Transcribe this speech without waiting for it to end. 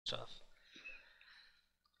stuff.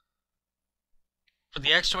 For the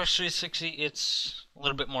Xbox 360, it's a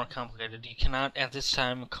little bit more complicated. You cannot, at this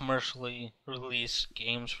time, commercially release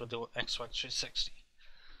games for the Xbox 360.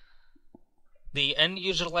 The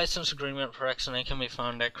end-user license agreement for XNA can be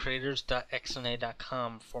found at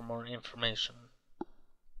creators.xna.com for more information.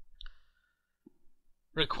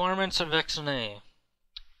 Requirements of XNA.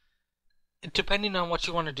 Depending on what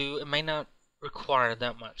you want to do, it may not require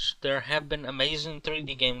that much. There have been amazing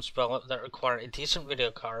 3D games developed that require a decent video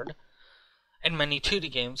card, and many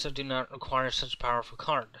 2D games that do not require such a powerful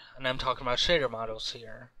card, and I'm talking about shader models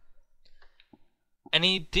here.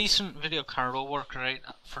 Any decent video card will work great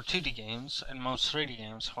for 2D games and most 3D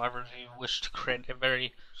games. However, if you wish to create a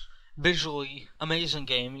very visually amazing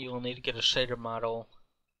game, you will need to get a shader model,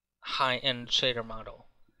 high-end shader model.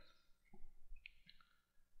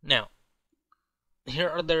 Now, here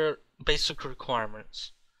are their basic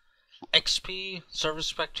requirements. XP,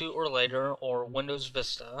 Service Pack 2 or later, or Windows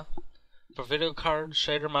Vista. For video card,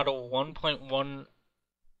 shader model 1.1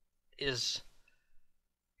 is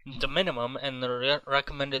the minimum, and the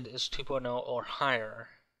recommended is 2.0 or higher,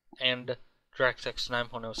 and DirectX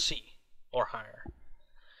 9.0C or higher.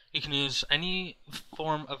 You can use any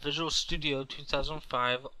form of Visual Studio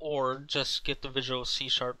 2005 or just get the Visual C#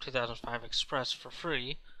 2005 Express for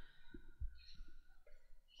free.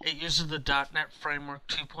 It uses the .NET Framework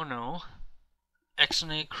 2.0,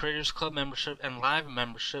 XNA Creators Club membership, and Live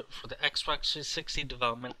membership for the Xbox 360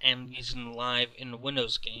 development, and using Live in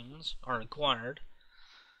Windows games are required.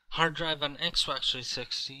 Hard drive on Xbox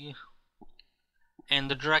 360,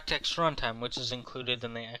 and the DirectX runtime, which is included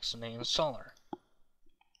in the XNA installer.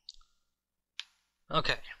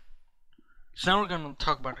 Okay, so now we're going to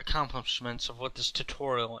talk about accomplishments of what this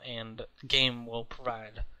tutorial and game will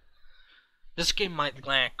provide. This game might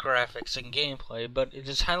lack graphics and gameplay, but it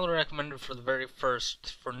is highly recommended for the very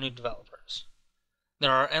first for new developers.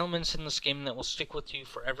 There are elements in this game that will stick with you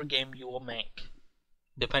for every game you will make,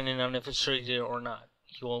 depending on if it's 3D or not.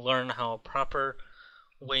 You will learn how a proper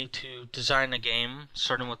way to design a game,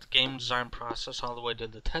 starting with the game design process all the way to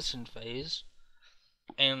the testing phase.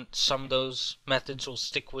 And some of those methods will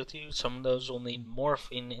stick with you, some of those will need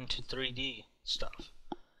morphing into 3D stuff.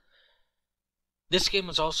 This game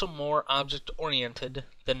is also more object-oriented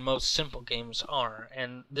than most simple games are,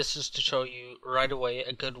 and this is to show you right away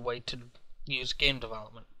a good way to use game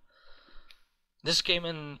development. This game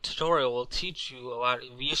and tutorial will teach you a lot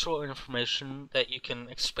of useful information that you can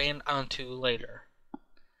expand onto later.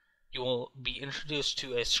 You will be introduced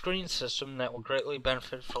to a screen system that will greatly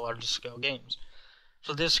benefit for larger scale games.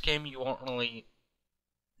 For this game, you won't really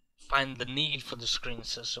find the need for the screen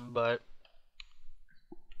system, but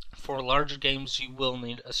for larger games, you will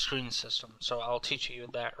need a screen system. So I'll teach you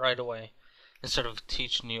that right away, instead of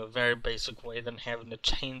teaching you a very basic way, then having to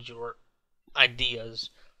change your ideas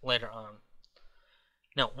later on.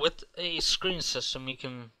 Now, with a screen system, you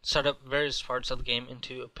can set up various parts of the game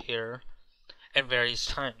into appear at various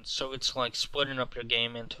times. So it's like splitting up your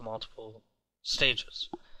game into multiple stages,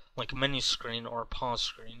 like a menu screen or a pause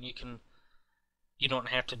screen. You don't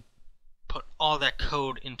have to put all that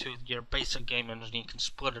code into your basic game engine. You can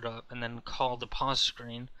split it up and then call the pause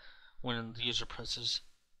screen when the user presses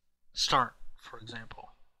start, for example.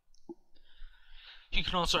 You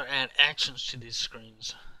can also add actions to these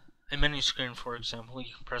screens. A menu screen, for example,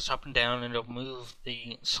 you can press up and down and it'll move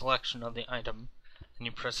the selection of the item. Then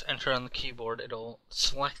you press enter on the keyboard, it'll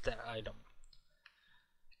select that item.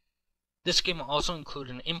 This game will also include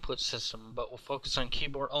an input system, but will focus on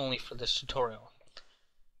keyboard only for this tutorial.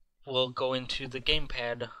 We'll go into the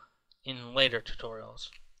gamepad in later tutorials.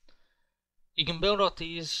 You can build out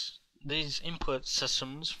these input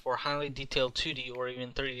systems for highly detailed 2D or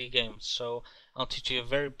even 3D games, so I'll teach you a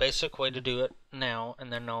very basic way to do it now,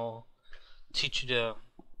 and then I'll teach you to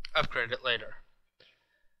upgrade it later.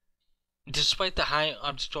 Despite the high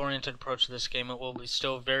object-oriented approach to this game, it will be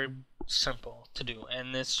still very simple to do,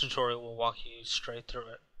 and this tutorial will walk you straight through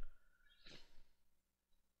it.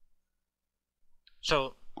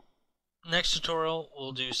 So, next tutorial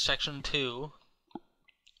we'll do section 2,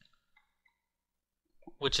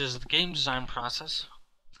 which is the game design process,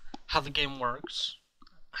 how the game works,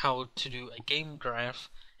 how to do a game graph,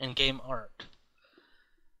 and game art.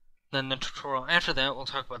 Then the tutorial after that we'll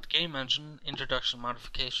talk about the game engine, introduction,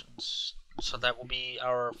 modifications. So that will be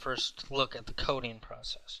our first look at the coding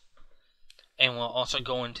process. And we'll also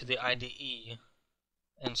go into the IDE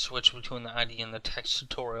and switch between the IDE and the text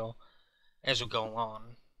tutorial as we go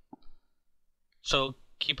along. So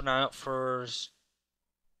keep an eye out for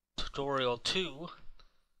tutorial 2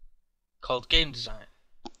 called Game Design.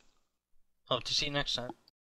 Hope to see you next time.